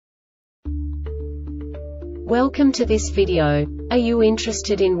Welcome to this video. Are you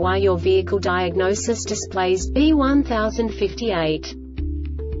interested in why your vehicle diagnosis displays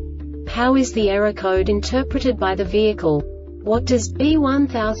B1058? How is the error code interpreted by the vehicle? What does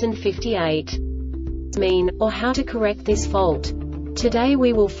B1058 mean, or how to correct this fault? Today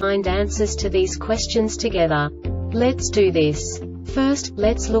we will find answers to these questions together. Let's do this. First,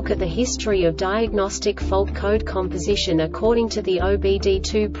 let's look at the history of diagnostic fault code composition according to the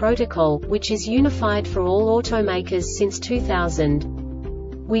OBD2 protocol, which is unified for all automakers since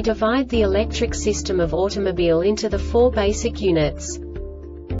 2000. We divide the electric system of automobile into the four basic units: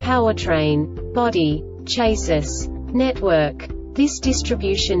 powertrain, body, chassis, network. This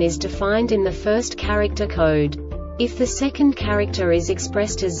distribution is defined in the first character code. If the second character is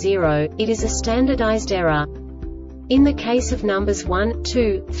expressed as 0, it is a standardized error. In the case of numbers 1,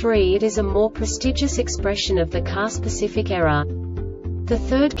 2, 3, it is a more prestigious expression of the car-specific error. The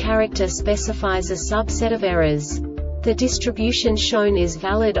third character specifies a subset of errors. The distribution shown is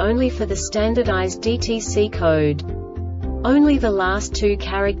valid only for the standardized DTC code. Only the last two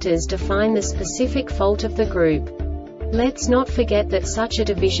characters define the specific fault of the group. Let's not forget that such a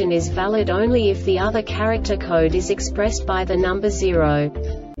division is valid only if the other character code is expressed by the number 0.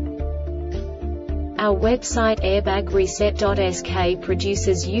 Our website airbagreset.sk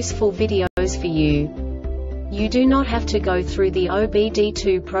produces useful videos for you. You do not have to go through the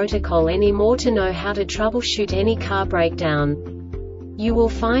OBD2 protocol anymore to know how to troubleshoot any car breakdown. You will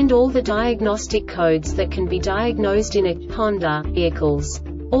find all the diagnostic codes that can be diagnosed in a Honda vehicles.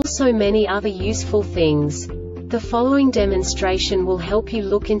 Also many other useful things. The following demonstration will help you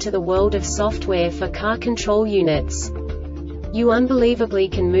look into the world of software for car control units. You unbelievably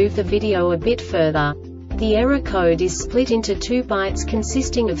can move the video a bit further. The error code is split into 2 bytes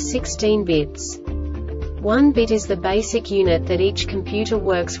consisting of 16 bits. 1 bit is the basic unit that each computer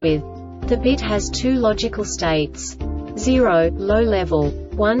works with. The bit has 2 logical states: 0, low level,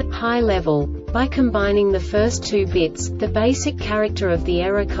 1, high level. By combining the first 2 bits, the basic character of the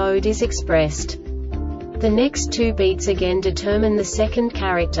error code is expressed. The next 2 beats again determine the second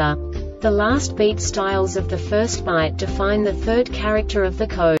character. The last beat styles of the first byte define the third character of the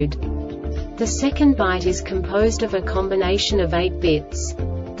code. The second byte is composed of a combination of 8 bits.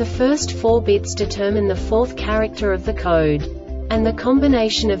 The first 4 bits determine the fourth character of the code. And the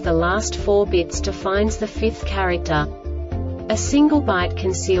combination of the last 4 bits defines the fifth character. A single byte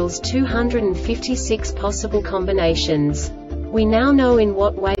conceals 256 possible combinations. We now know in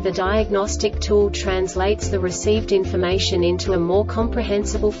what way the diagnostic tool translates the received information into a more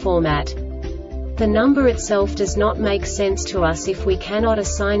comprehensible format. The number itself does not make sense to us if we cannot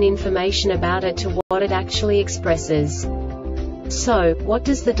assign information about it to what it actually expresses. So, what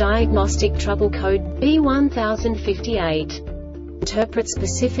does the Diagnostic Trouble Code B1058 interpret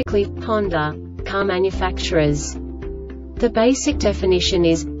specifically for Honda car manufacturers? The basic definition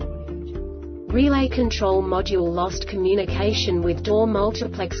is: Relay Control Module lost communication with Door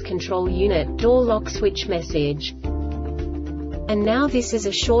Multiplex Control Unit door lock switch message. And now this is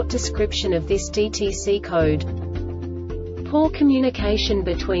a short description of this DTC code. Poor communication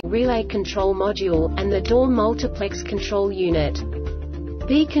between Relay Control Module and the Door Multiplex Control Unit.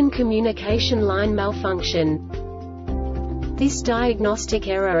 Beacon communication line malfunction. This diagnostic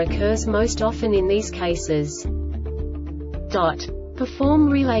error occurs most often in these cases. Perform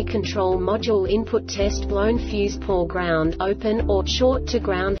relay control module input test: blown fuse, poor ground, open or short to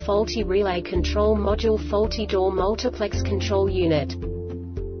ground, faulty relay control module, faulty door multiplex control unit.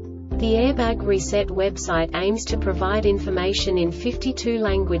 The Airbag Reset website aims to provide information in 52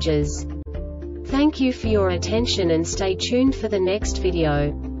 languages. Thank you for your attention and stay tuned for the next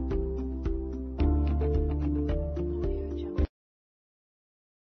video.